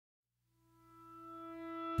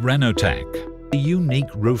RENOTEC, a unique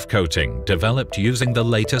roof coating developed using the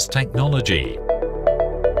latest technology.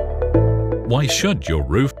 Why should your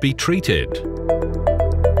roof be treated?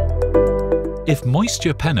 If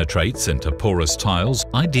moisture penetrates into porous tiles,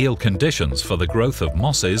 ideal conditions for the growth of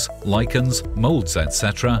mosses, lichens, molds,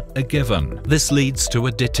 etc. are given. This leads to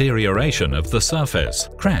a deterioration of the surface,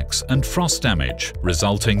 cracks and frost damage,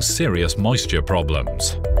 resulting serious moisture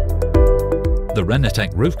problems. The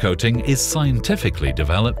RENOTEC roof coating is scientifically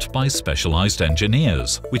developed by specialized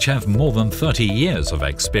engineers, which have more than 30 years of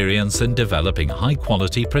experience in developing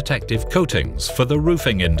high-quality protective coatings for the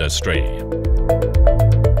roofing industry.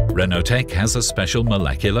 RENOTEC has a special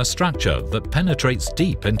molecular structure that penetrates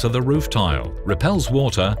deep into the roof tile, repels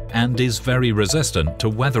water, and is very resistant to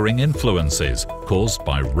weathering influences caused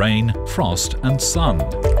by rain, frost, and sun.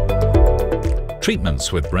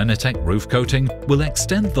 Treatments with RENOTEC roof coating will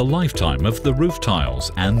extend the lifetime of the roof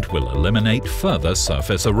tiles and will eliminate further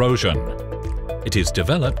surface erosion. It is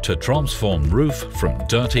developed to transform roof from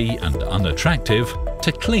dirty and unattractive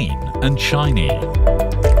to clean and shiny.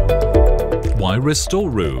 Why restore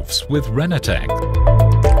roofs with RENOTEC?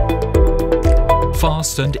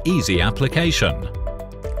 Fast and easy application.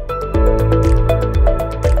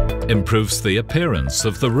 Improves the appearance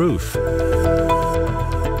of the roof.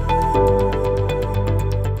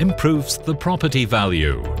 Improves the property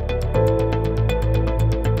value.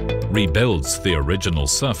 Rebuilds the original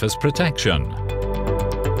surface protection.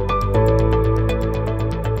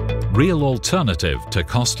 Real alternative to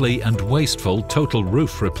costly and wasteful total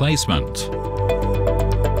roof replacement.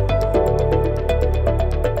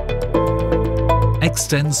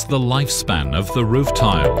 Extends the lifespan of the roof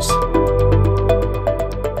tiles.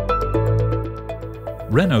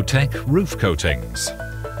 RENOTEC roof coatings.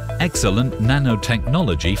 Excellent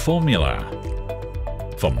nanotechnology formula.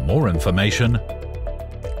 For more information,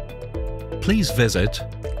 please visit